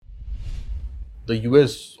The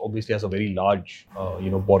US obviously has a very large,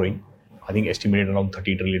 borrowing. I think estimated around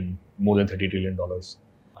 30 trillion, more than 30 trillion dollars.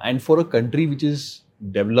 And for a country which is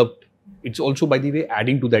developed, it's also, by the way,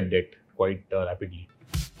 adding to that debt quite rapidly.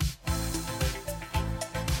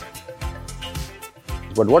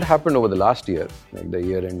 But what happened over the last year, like the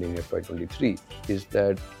year ending FY23, is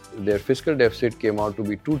that their fiscal deficit came out to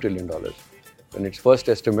be $2 trillion, when its first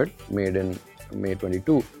estimate, made in May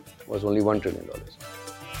 22, was only $1 trillion.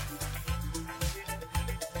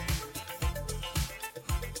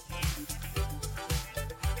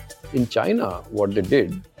 In China, what they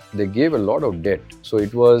did, they gave a lot of debt. So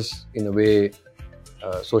it was, in a way,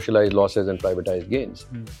 socialized losses and privatized gains.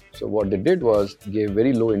 So what they did was gave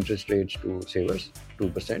very low interest rates to savers,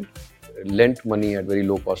 2%, lent money at very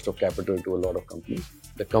low cost of capital to a lot of companies.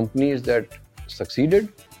 The companies that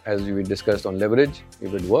succeeded, as we discussed on leverage,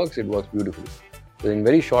 if it works beautifully. So in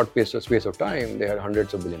very short space of time, they had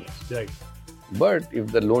hundreds of billionaires. Right. But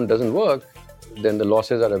if the loan doesn't work, then the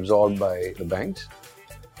losses are absorbed by the banks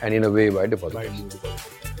and in a way by depositors.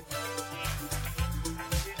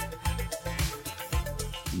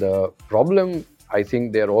 The problem I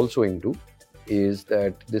think they are also into is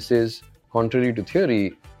that this is, contrary to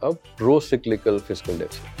theory, a pro-cyclical fiscal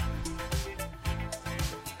deficit.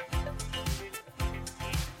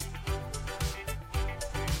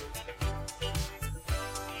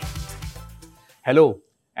 Hello,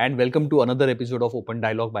 and welcome to another episode of Open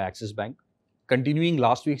Dialogue by Axis Bank. Continuing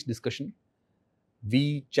last week's discussion,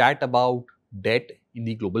 we chat about debt in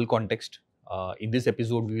the global context. In this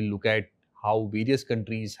episode, we will look at how various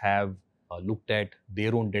countries have looked at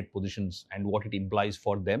their own debt positions and what it implies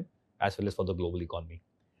for them as well as for the global economy.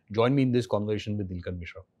 Join me in this conversation with Dilkan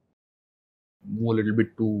Mishra. Move a little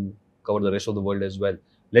bit to cover the rest of the world as well.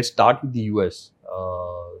 Let's start with the US.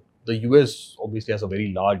 The US obviously has a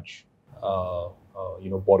very large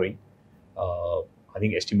borrowing. I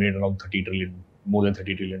think estimated around 30 trillion, more than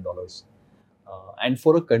 30 trillion dollars. And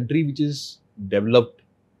for a country which is developed,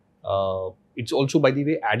 it's also, by the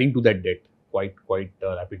way, adding to that debt quite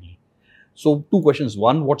rapidly. So two questions: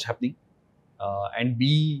 one, what's happening, and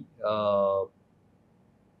B,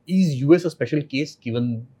 is US a special case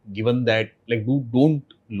given that, like, don't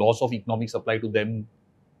laws of economics apply to them,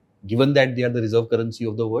 given that they are the reserve currency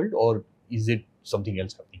of the world, or is it something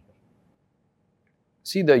else happening?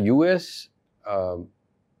 See, the US,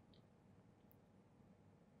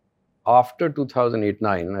 after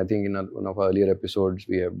 2008-9, I think in one of our earlier episodes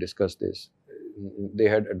we have discussed this, they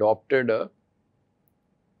had adopted a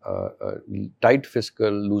tight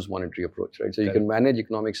fiscal, loose monetary approach, right? So you can manage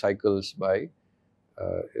economic cycles by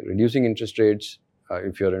reducing interest rates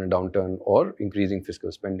if you're in a downturn, or increasing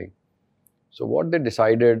fiscal spending. So what they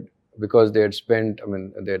decided, because they had spent,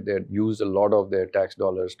 they had used a lot of their tax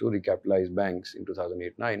dollars to recapitalize banks in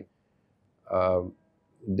 2008-9,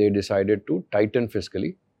 they decided to tighten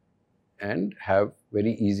fiscally and have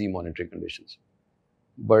very easy monetary conditions.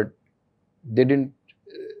 But they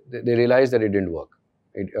realized that it didn't work,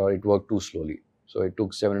 or it worked too slowly. So it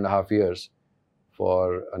took 7.5 years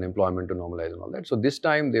for unemployment to normalize and all that. So this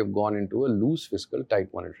time they've gone into a loose fiscal,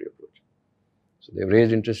 tight monetary approach. So they've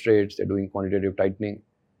raised interest rates, they're doing quantitative tightening,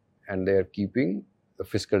 and they're keeping the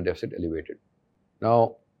fiscal deficit elevated.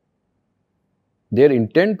 Now, their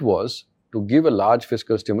intent was to give a large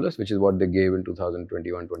fiscal stimulus, which is what they gave in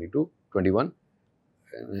 2021,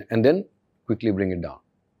 and then quickly bring it down.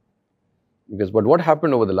 But what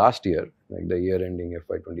happened over the last year, like the year ending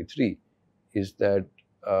FY23, is that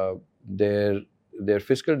their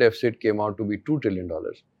fiscal deficit came out to be $2 trillion,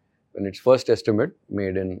 when its first estimate,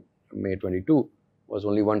 made in May 22, was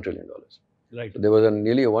only $1 trillion. Right. So there was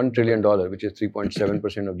nearly a $1 trillion, which is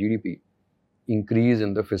 3.7% of GDP, increase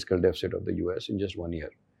in the fiscal deficit of the US in just 1 year.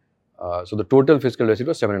 So the total fiscal deficit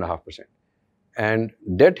was 7.5%. And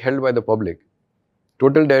debt held by the public,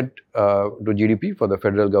 total debt to GDP for the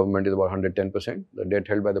federal government is about 110%. The debt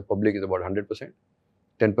held by the public is about 100%.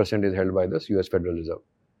 10% is held by the US Federal Reserve,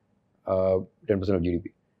 10% of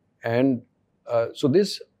GDP. And so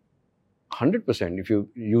this 100%, if you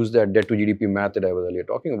use that debt to GDP math that I was earlier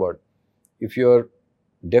talking about, if your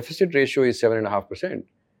deficit ratio is 7.5%,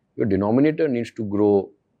 your denominator needs to grow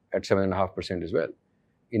at 7.5% as well.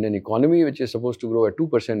 In an economy which is supposed to grow at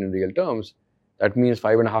 2% in real terms, that means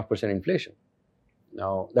 5.5% inflation.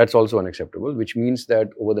 Now, that's also unacceptable, which means that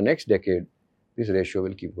over the next decade, this ratio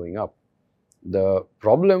will keep going up. The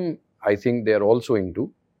problem I think they're also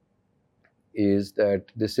into is that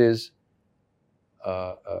this is,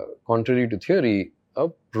 contrary to theory, a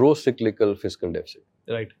pro-cyclical fiscal deficit.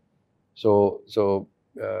 Right. So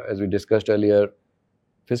as we discussed earlier,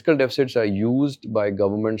 fiscal deficits are used by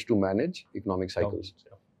governments to manage economic cycles.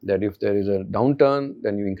 that if there is a downturn,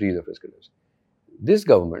 then you increase the fiscal deficit. This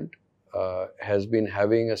government has been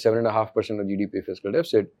having a 7.5% of GDP fiscal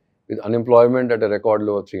deficit with unemployment at a record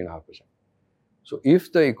low of 3.5%. So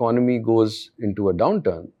if the economy goes into a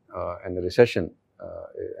downturn and a recession,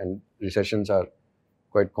 and recessions are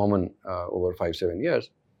quite common over 5-7 years,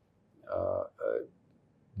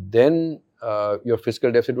 then your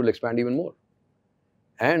fiscal deficit will expand even more.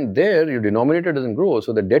 And there, your denominator doesn't grow,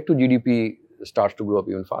 so the debt to GDP starts to grow up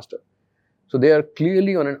even faster. So they are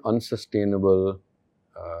clearly on an unsustainable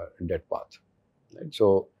debt path. Right?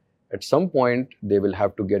 So at some point, they will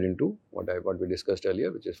have to get into what we discussed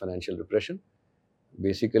earlier, which is financial repression.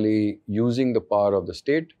 Basically, using the power of the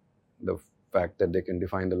state, the fact that they can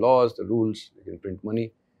define the laws, the rules, they can print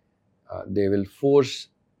money, they will force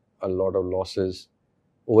a lot of losses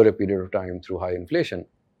over a period of time through high inflation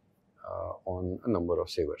on a number of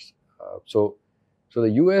savers. So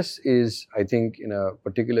the US is, I think, in a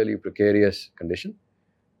particularly precarious condition.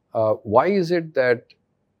 Why is it that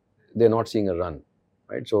they're not seeing a run,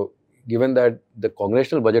 right? So given that the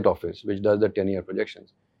Congressional Budget Office, which does the 10-year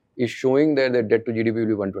projections, is showing that their debt to GDP will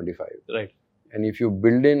be 125. Right. And if you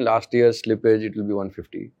build in last year's slippage, it will be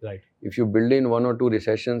 150. Right. If you build in 1 or 2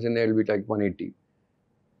 recessions in there, it will be like 180.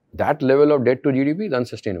 That level of debt to GDP is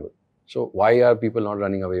unsustainable. So why are people not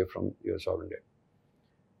running away from your sovereign debt?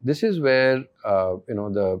 This is where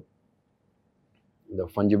the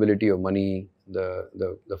fungibility of money,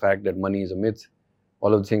 the fact that money is a myth,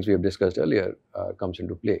 all of the things we have discussed earlier comes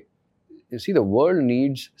into play. You see, the world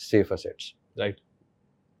needs safe assets. Right.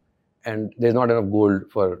 And there's not enough gold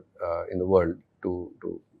for in the world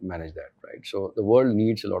to manage that, right? So the world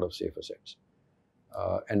needs a lot of safe assets.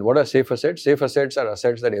 And what are safe assets? Safe assets are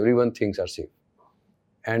assets that everyone thinks are safe.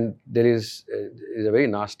 And there is a very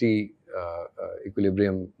nasty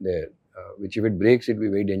equilibrium there, which if it breaks, it will be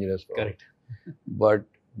very dangerous for Correct. all.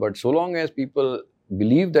 But so long as people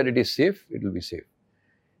believe that it is safe, it will be safe.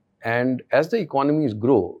 And as the economies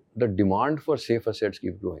grow, the demand for safe assets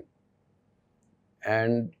keeps growing.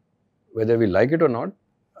 And whether we like it or not,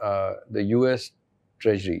 the US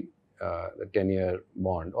Treasury, the 10-year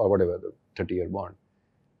bond or whatever, the 30-year bond,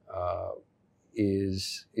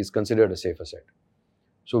 is considered a safe asset.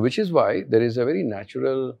 So which is why there is a very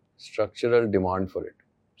natural structural demand for it.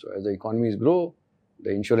 So as the economies grow,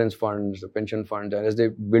 the insurance funds, the pension funds, and as they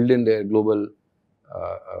build in their global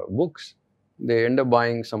books, they end up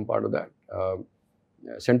buying some part of that.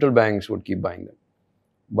 Central banks would keep buying them.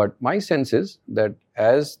 But my sense is that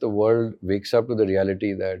as the world wakes up to the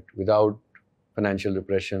reality that without financial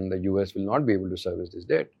repression, the US will not be able to service this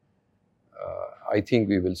debt, I think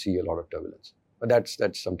we will see a lot of turbulence. But that's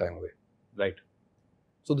some time away. Right.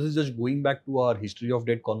 So this is just going back to our history of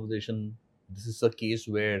debt conversation. This is a case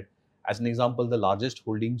where, as an example, the largest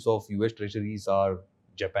holdings of US treasuries are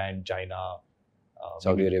Japan, China,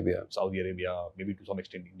 Saudi Arabia, maybe to some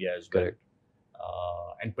extent India as well. Correct.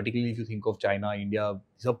 And particularly if you think of China, India,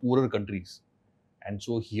 these are poorer countries. And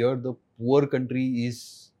so here the poor country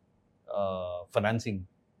is financing.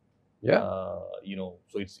 Yeah.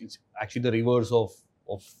 So it's actually the reverse of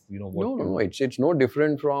what. No. It's no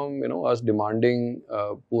different from us demanding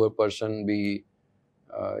a poor person be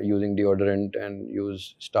using deodorant and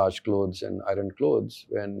use starched clothes and ironed clothes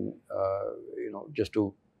when just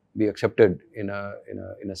to be accepted in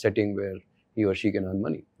a setting where he or she can earn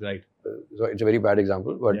money. Right. So it's a very bad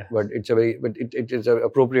example, but Yeah. it is an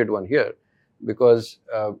appropriate one here, because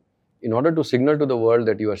in order to signal to the world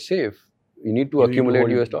that you are safe, you need to accumulate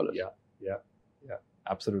US dollars. Yeah.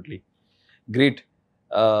 Absolutely. Great.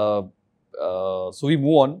 So we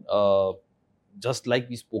move on. Just like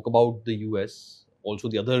we spoke about the US, also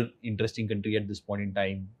the other interesting country at this point in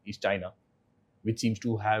time is China, which seems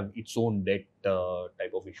to have its own debt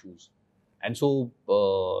type of issues. And so,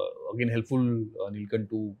 again, helpful, Nilkan,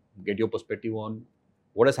 to get your perspective on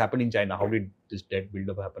what has happened in China. How did this debt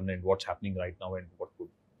buildup happen, and what's happening right now, and what could.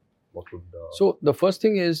 So the first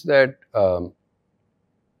thing is that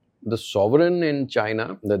the sovereign in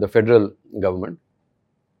China, the federal government,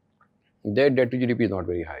 their debt to GDP is not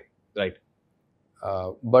very high. Right.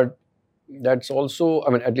 But that's also,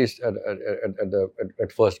 at least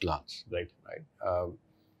at first glance. Right.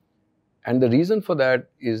 And the reason for that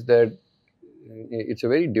is that it's a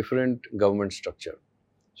very different government structure.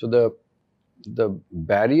 So the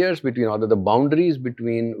barriers between, or the boundaries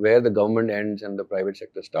between where the government ends and the private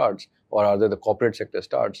sector starts, or rather the corporate sector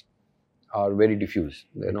starts, are very diffuse.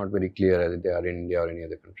 They're not very clear as they are in India or any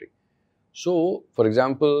other country. So, for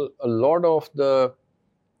example, a lot of the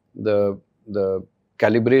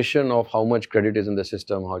calibration of how much credit is in the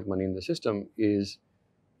system, how much money in the system is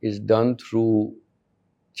done through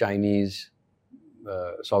Chinese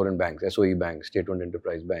sovereign banks, SOE banks, state-owned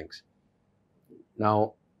enterprise banks.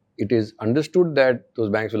 Now, it is understood that those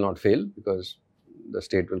banks will not fail because the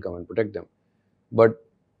state will come and protect them. But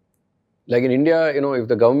like in India, if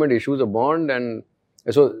the government issues a bond, and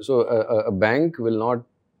so a bank will not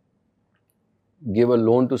give a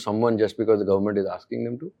loan to someone just because the government is asking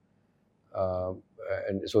them to.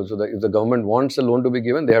 And so if the government wants a loan to be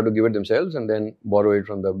given, they have to give it themselves and then borrow it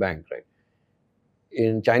from the bank, right?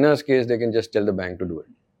 In China's case, they can just tell the bank to do it,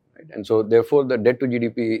 right? And so therefore, the debt to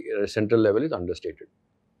GDP at a central level is understated.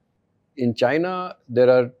 In China, there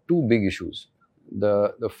are two big issues.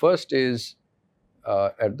 The first is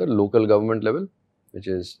at the local government level, which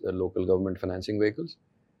is the local government financing vehicles.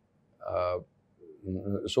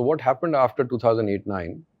 So what happened after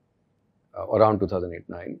 2008-9, around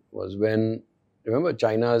 2008-9, was when, remember,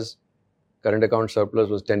 China's current account surplus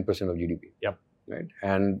was 10% of GDP. Yep. Right?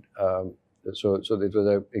 And so it was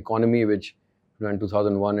an economy which, in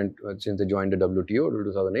 2001 and since they joined the WTO to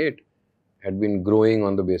 2008, had been growing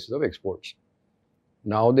on the basis of exports.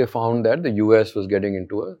 Now they found that the US was getting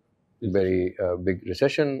into a very big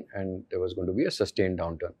recession and there was going to be a sustained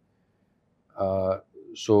downturn.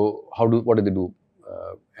 So what did they do?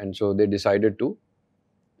 And so they decided to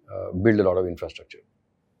build a lot of infrastructure.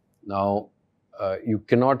 Now, you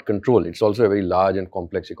cannot control. It's also a very large and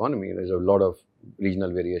complex economy. There's a lot of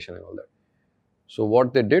regional variation and all that. So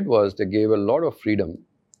what they did was they gave a lot of freedom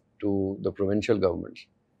to the provincial governments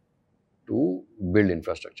to build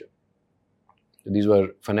infrastructure. So these were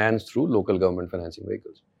financed through local government financing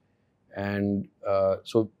vehicles. And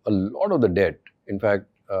so a lot of the debt, in fact,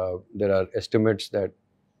 there are estimates that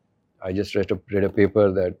I just read a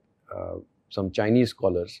paper that some Chinese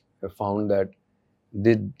scholars have found that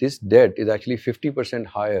this debt is actually 50%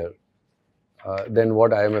 higher than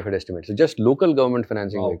what IMF had estimated. So just local government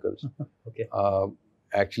financing vehicles Okay.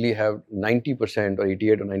 Actually have 90% or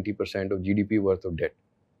 88 or 90% of GDP worth of debt.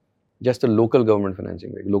 Just the local government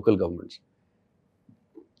financing vehicle, local governments.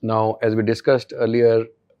 Now, as we discussed earlier,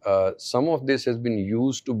 some of this has been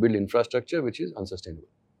used to build infrastructure which is unsustainable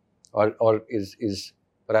or is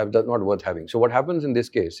perhaps not worth having. So what happens in this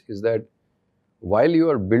case is that while you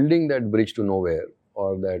are building that bridge to nowhere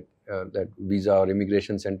or that visa or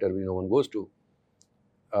immigration center which no one goes to,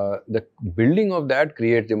 the building of that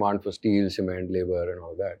creates demand for steel, cement, labor and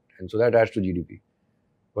all that. And so that adds to GDP.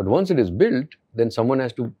 But once it is built, then someone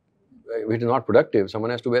has to, if it is not productive,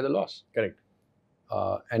 someone has to bear the loss. Correct.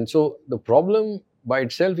 And so the problem by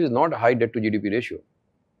itself is not a high debt to GDP ratio.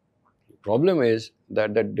 The problem is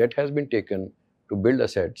that that debt has been taken to build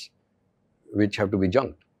assets which have to be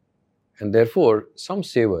junked. And therefore, some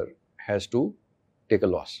saver has to take a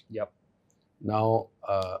loss. Yep. Now,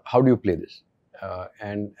 how do you play this?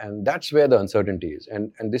 And that's where the uncertainty is.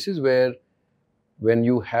 And this is where, when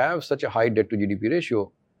you have such a high debt to GDP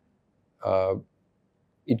ratio,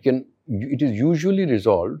 it is usually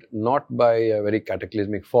resolved not by a very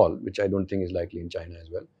cataclysmic fall, which I don't think is likely in China as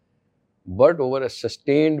well, but over a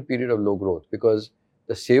sustained period of low growth, because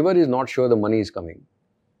the saver is not sure the money is coming.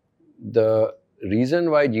 The reason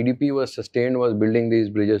why GDP was sustained was building these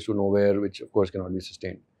bridges to nowhere, which of course cannot be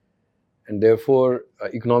sustained. And therefore,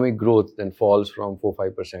 economic growth then falls from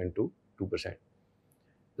 4-5% to 2%.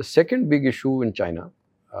 The second big issue in China,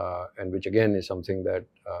 and which again is something that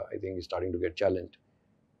I think is starting to get challenged,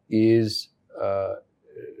 is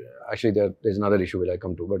actually there's another issue which I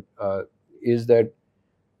come to, but is that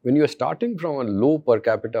when you are starting from a low per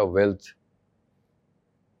capita wealth,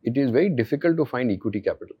 it is very difficult to find equity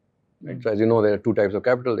capital. Right? So as you know, there are two types of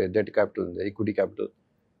capital: there's debt capital and the equity capital.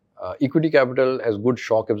 Equity capital has good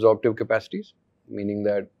shock absorptive capacities, meaning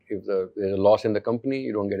that if there's a loss in the company,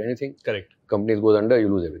 you don't get anything. Correct. Company goes under, you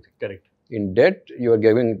lose everything. Correct. In debt, you are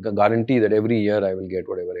giving a guarantee that every year I will get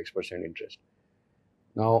whatever X% interest.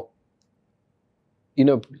 Now, in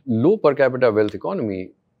a low per capita wealth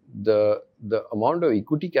economy, the amount of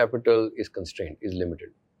equity capital is constrained, is limited.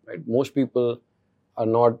 Right? Most people are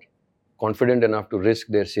not confident enough to risk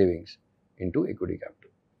their savings into equity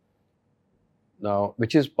capital. Now,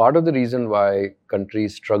 which is part of the reason why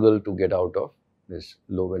countries struggle to get out of this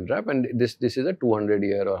low wealth trap, and this is a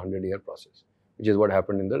 200-year or 100-year process, which is what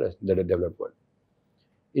happened in the developed world.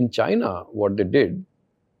 In China, what they did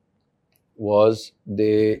was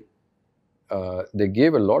they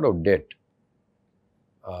gave a lot of debt.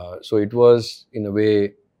 So it was, in a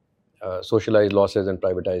way, socialized losses and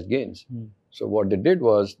privatized gains. So what they did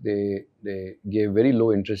was they gave very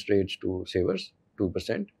low interest rates to savers,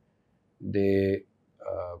 2%. They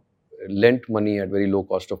lent money at very low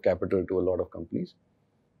cost of capital to a lot of companies.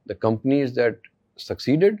 The companies that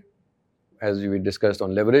succeeded, as we discussed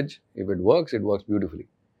on leverage, if it works beautifully.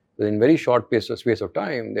 In very short space of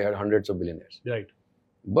time, they had hundreds of billionaires. Right.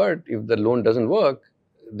 But if the loan doesn't work,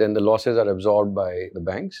 then the losses are absorbed by the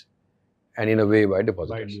banks and in a way by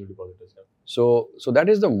depositors. So that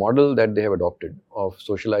is the model that they have adopted of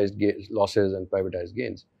socialized losses and privatized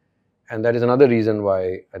gains. And that is another reason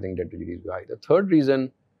why I think debt to GDP is high. The third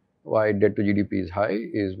reason why debt to GDP is high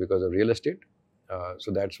is because of real estate.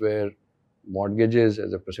 So that's where mortgages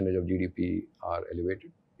as a percentage of GDP are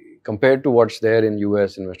elevated. Compared to what's there in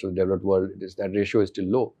US and rest of the developed world, that ratio is still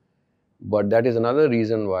low. But that is another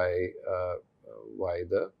reason why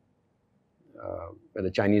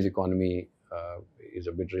the Chinese economy is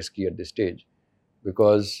a bit risky at this stage,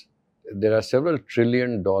 because there are several $1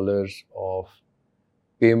 trillion of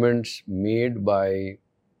payments made by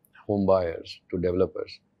home buyers to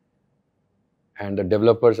developers, and the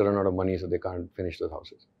developers run out of money, so they can't finish those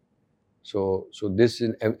houses. So this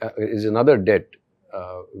is another debt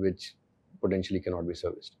which potentially cannot be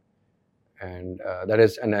serviced, and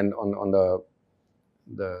then on the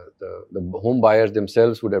home buyers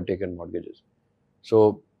themselves would have taken mortgages.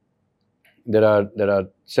 So there are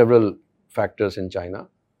several factors in China.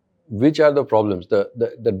 Which are the problems?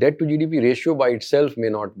 The debt to GDP ratio by itself may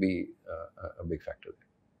not be a big factor.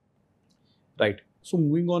 Right. So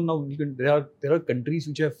moving on now, there are countries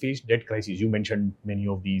which have faced debt crises. You mentioned many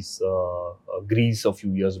of these: Greece a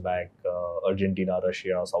few years back, Argentina,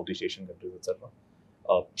 Russia, Southeast Asian countries, etc.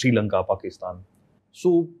 Sri Lanka, Pakistan.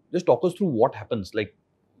 So just talk us through what happens. Like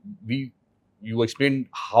you explained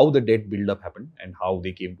how the debt build-up happened and how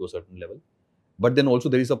they came to a certain level. But then also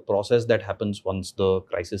there is a process that happens once the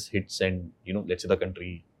crisis hits and, let's say the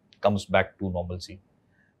country comes back to normalcy.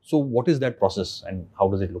 So what is that process and how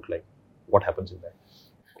does it look like? What happens in that?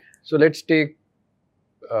 So let's take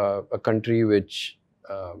a country which,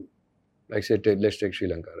 let's take Sri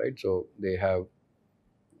Lanka, right? So they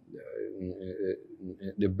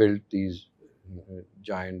built these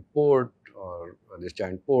giant port,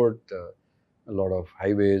 a lot of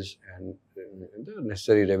highways, and the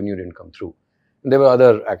necessary revenue didn't come through. And there were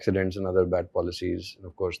other accidents and other bad policies, and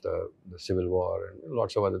of course the civil war and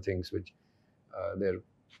lots of other things which their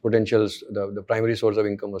potentials, the primary source of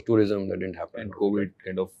income was tourism, that didn't happen. And COVID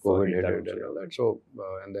hit it and all that. So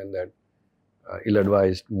and then that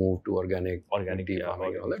ill-advised move to organic tea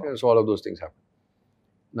farming and all that. And so all of those things happened.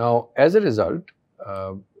 Now, as a result,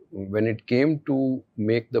 when it came to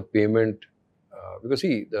make the payment, because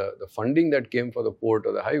see, the funding that came for the port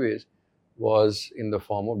or the highways was in the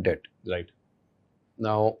form of debt. Right.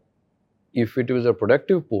 Now, if it was a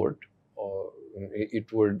productive port,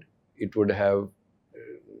 it would have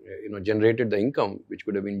generated the income which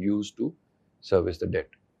could have been used to service the debt,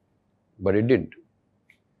 but it didn't.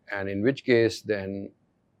 And in which case, then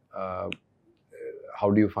how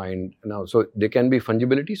do you find now? So there can be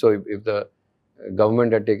fungibility. So if the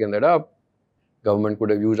government had taken that up, government could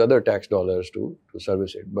have used other tax dollars to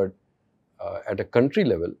service it. But at a country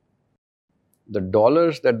level, the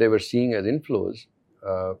dollars that they were seeing as inflows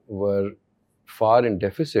were far in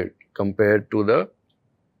deficit compared to the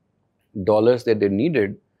dollars that they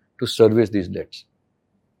needed to service these debts.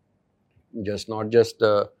 Not just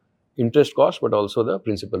the interest cost, but also the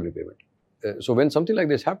principal repayment. So when something like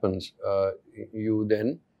this happens, you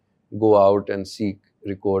then go out and seek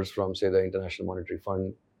recourse from, say, the International Monetary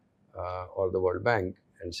Fund or the World Bank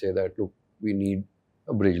and say that, look, we need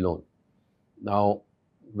a bridge loan. Now,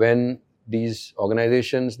 when these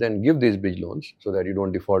organizations then give these bridge loans so that you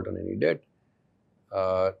don't default on any debt,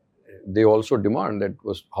 they also demand that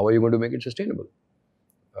how are you going to make it sustainable?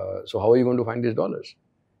 So how are you going to find these dollars?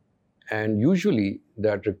 And usually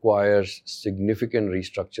that requires significant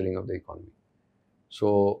restructuring of the economy.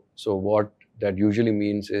 So what that usually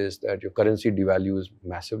means is that your currency devalues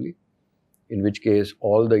massively, in which case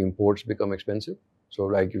all the imports become expensive. So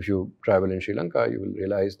like if you travel in Sri Lanka, you will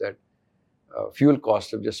realize that fuel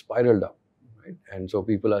costs have just spiraled up, right? And so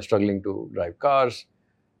people are struggling to drive cars.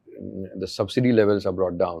 The subsidy levels are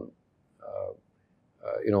brought down.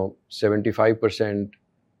 75%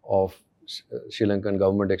 of Sri Lankan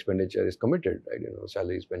government expenditure is committed, right?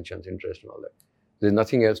 Salaries, pensions, interest, and all that. There's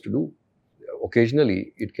nothing else to do.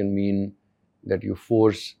 Occasionally, it can mean that you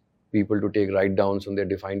force people to take write-downs on their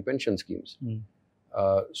defined pension schemes.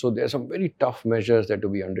 So there are some very tough measures that to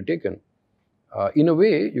be undertaken. In a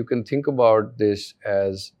way, you can think about this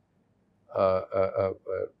as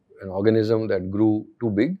an organism that grew too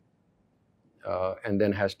big and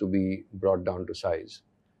then has to be brought down to size.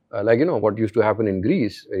 What used to happen in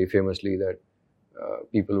Greece very famously, that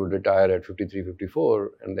people would retire at 53,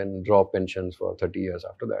 54 and then draw pensions for 30 years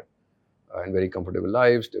after that, and very comfortable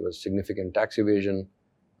lives. There was significant tax evasion.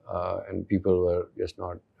 and people were just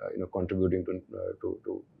not contributing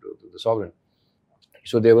to the sovereign.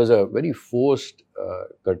 So there was a very forced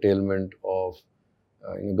curtailment of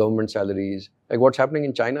government salaries, like what's happening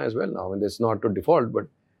in China as well now. And it's not to default, but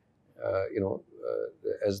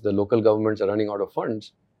as the local governments are running out of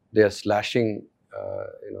funds, they are slashing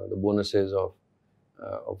the bonuses of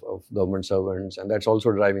government servants, and that's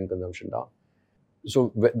also driving consumption down.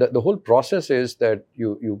 So the whole process is that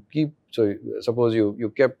you keep, so suppose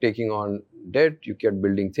you kept taking on debt, you kept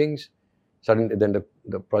building things, suddenly then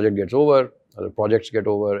the project gets over, or the projects get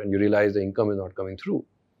over, and you realize the income is not coming through.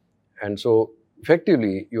 And so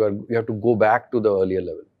effectively you have to go back to the earlier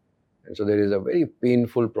level. And so there is a very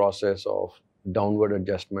painful process of downward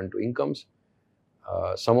adjustment to incomes.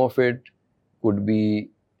 Some of it could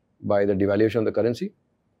be by the devaluation of the currency,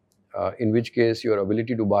 in which case your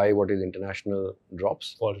ability to buy what is international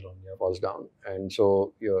drops, falls down. And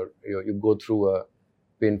so you go through a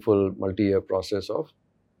painful multi-year process of,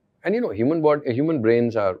 and human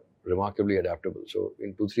brains are remarkably adaptable. So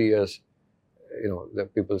in 2-3 years, the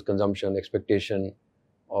people's consumption, expectation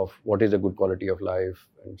of what is a good quality of life,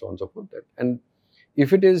 and so on and so forth. And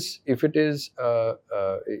if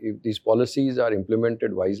these policies are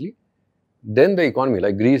implemented wisely, then the economy,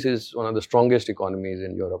 like Greece is one of the strongest economies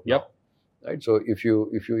in Europe now, right? So if you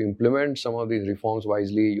implement some of these reforms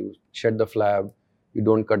wisely, you shed the flab, you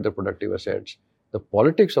don't cut the productive assets, the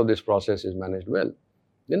politics of this process is managed well,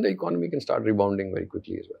 then the economy can start rebounding very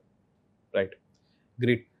quickly as well. Right.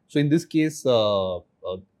 Great. So in this case,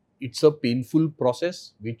 it's a painful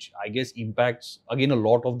process, which I guess impacts again a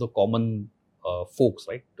lot of the common folks,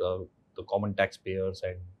 right? The common taxpayers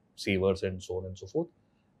and savers and so on and so forth.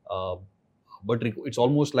 But it's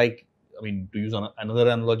almost like, I mean, to use another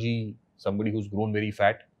analogy, somebody who's grown very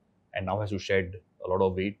fat and now has to shed a lot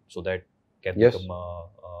of weight so that can become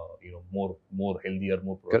more healthier,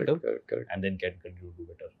 more productive, correct. And then can continue to do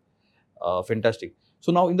better. Fantastic.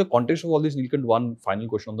 So now in the context of all this, Nilkant, one final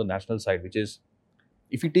question on the national side, which is,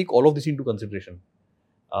 if you take all of this into consideration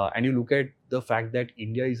and you look at the fact that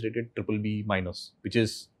India is rated BBB minus, which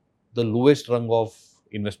is the lowest rung of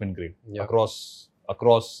investment grade across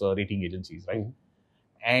rating agencies, right?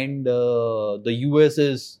 And the US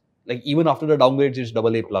is, like, even after the downgrades, it's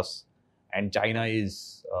AA plus, and China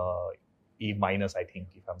is E minus, I think,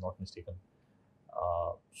 if I'm not mistaken.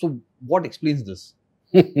 So what explains this?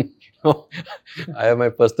 I have my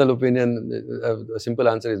personal opinion. A simple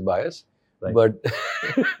answer is bias, right.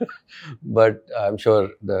 but I'm sure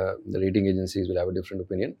the rating agencies will have a different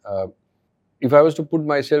opinion. If I was to put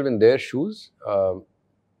myself in their shoes,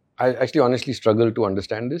 I actually honestly struggle to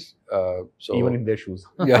understand this. So even in their shoes,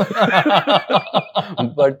 yeah.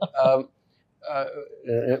 But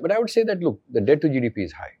I would say that, look, the debt to GDP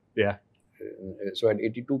is high. Yeah. So at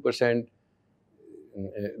 82%,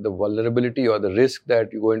 the vulnerability or the risk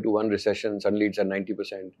that you go into one recession, suddenly it's at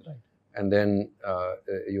 90%, right. And then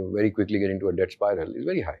you very quickly get into a debt spiral, is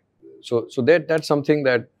very high. So that's something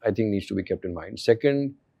that I think needs to be kept in mind.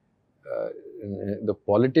 Second, the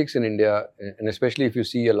politics in India, and especially if you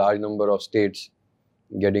see a large number of states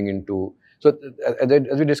getting into, so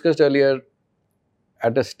as we discussed earlier,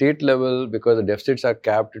 at a state level, because the deficits are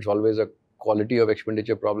capped, it's always a quality of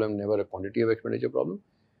expenditure problem, never a quantity of expenditure problem.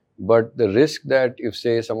 But the risk that if,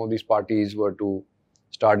 say, some of these parties were to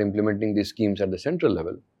start implementing these schemes at the central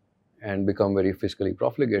level and become very fiscally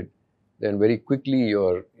profligate, then very quickly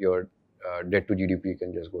your debt to GDP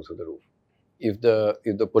can just go through the roof. If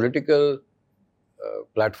the political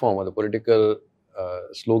platform or the political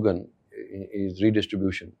slogan is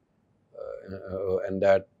redistribution, and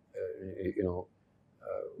that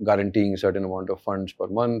guaranteeing a certain amount of funds per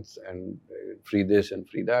month and free this and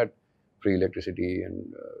free that, free electricity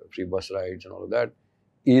and free bus rides and all of that,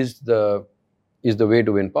 is the way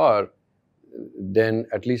to win power, then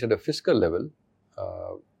at least at a fiscal level,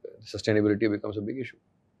 sustainability becomes a big issue.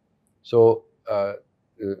 So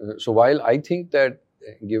while I think that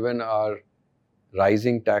given our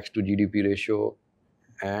rising tax to GDP ratio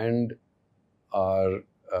and our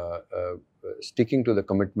sticking to the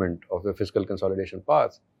commitment of the fiscal consolidation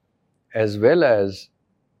path, as well as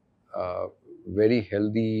very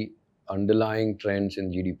healthy underlying trends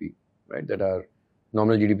in GDP, right? That our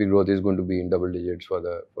nominal GDP growth is going to be in double digits for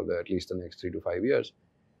at least the next 3 to 5 years,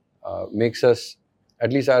 makes us,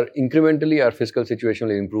 at least incrementally, our fiscal situation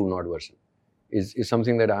will improve, not worsen, is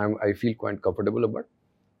something that I feel quite comfortable about.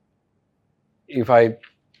 If I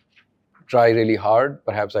try really hard,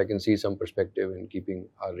 perhaps I can see some perspective in keeping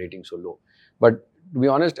our rating so low. But to be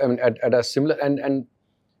honest, I mean, at a similar, and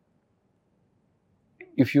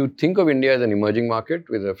if you think of India as an emerging market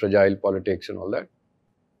with a fragile politics and all that,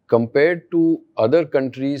 compared to other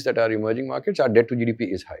countries that are emerging markets, our debt to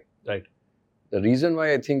GDP is high. Right. The reason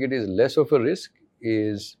why I think it is less of a risk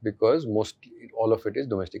is because all of it is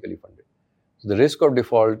domestically funded. So the risk of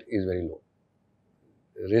default is very low.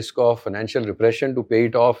 The risk of financial repression to pay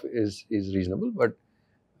it off is reasonable, but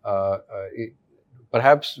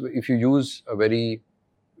perhaps if you use a very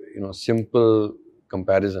simple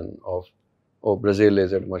comparison of Brazil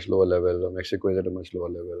is at a much lower level, or Mexico is at a much lower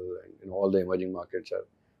level, and all the emerging markets are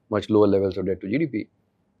much lower levels of debt to GDP,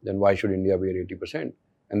 then why should India be at 80%?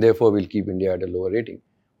 And therefore, we'll keep India at a lower rating.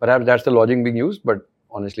 Perhaps that's the logic being used, but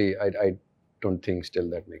honestly, I don't think still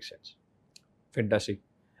that makes sense. Fantastic.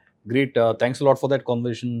 Great. Thanks a lot for that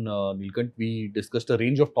conversation, Nilkant. We discussed a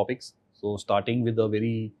range of topics. So starting with a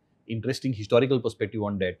very interesting historical perspective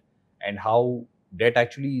on debt and how debt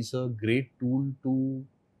actually is a great tool to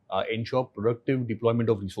ensure productive deployment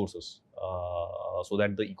of resources so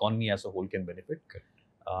that the economy as a whole can benefit. Okay.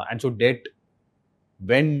 And so debt,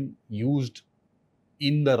 when used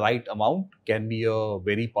in the right amount, can be a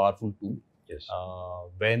very powerful tool. Yes.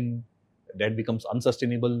 When debt becomes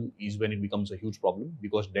unsustainable is when it becomes a huge problem,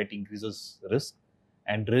 because debt increases risk,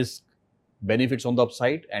 and risk benefits on the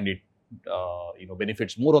upside, and it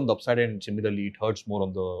benefits more on the upside, and similarly it hurts more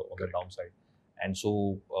on the downside. And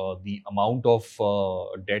so the amount of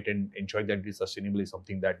debt and ensuring that it is sustainable is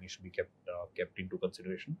something that needs to be kept into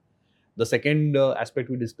consideration. The second aspect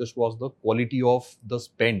we discussed was the quality of the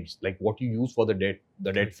spends, like what you use for the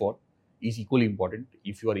debt for is equally important.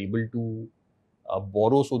 If you are able to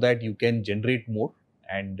borrow so that you can generate more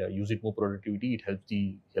and use it more productivity, it helps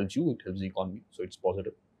the economy, so it's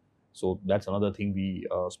positive. So that's another thing we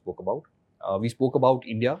spoke about. We spoke about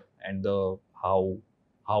India and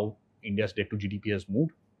how India's debt to GDP has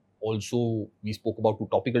moved. Also, we spoke about two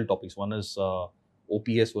topical topics. One is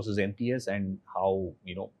OPS versus NPS, and how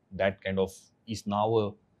that kind of is now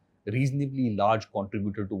a reasonably large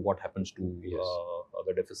contributor to what happens to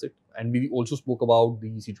the deficit. And we also spoke about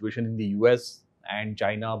the situation in the US and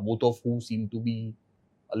China, both of who seem to be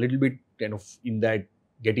a little bit kind of in that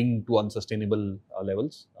getting to unsustainable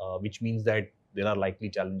levels, which means that there are likely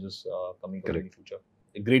challenges coming in the future.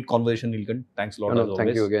 A great conversation, Nilkant. Thanks a lot.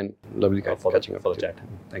 Thank you again. Lovely catching up for the chat.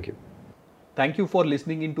 Thank you. Thank you for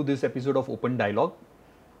listening into this episode of Open Dialogue.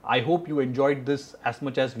 I hope you enjoyed this as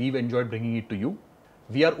much as we've enjoyed bringing it to you.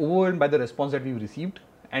 We are overwhelmed by the response that we've received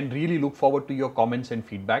and really look forward to your comments and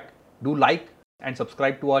feedback. Do like and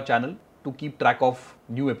subscribe to our channel to keep track of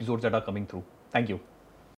new episodes that are coming through. Thank you.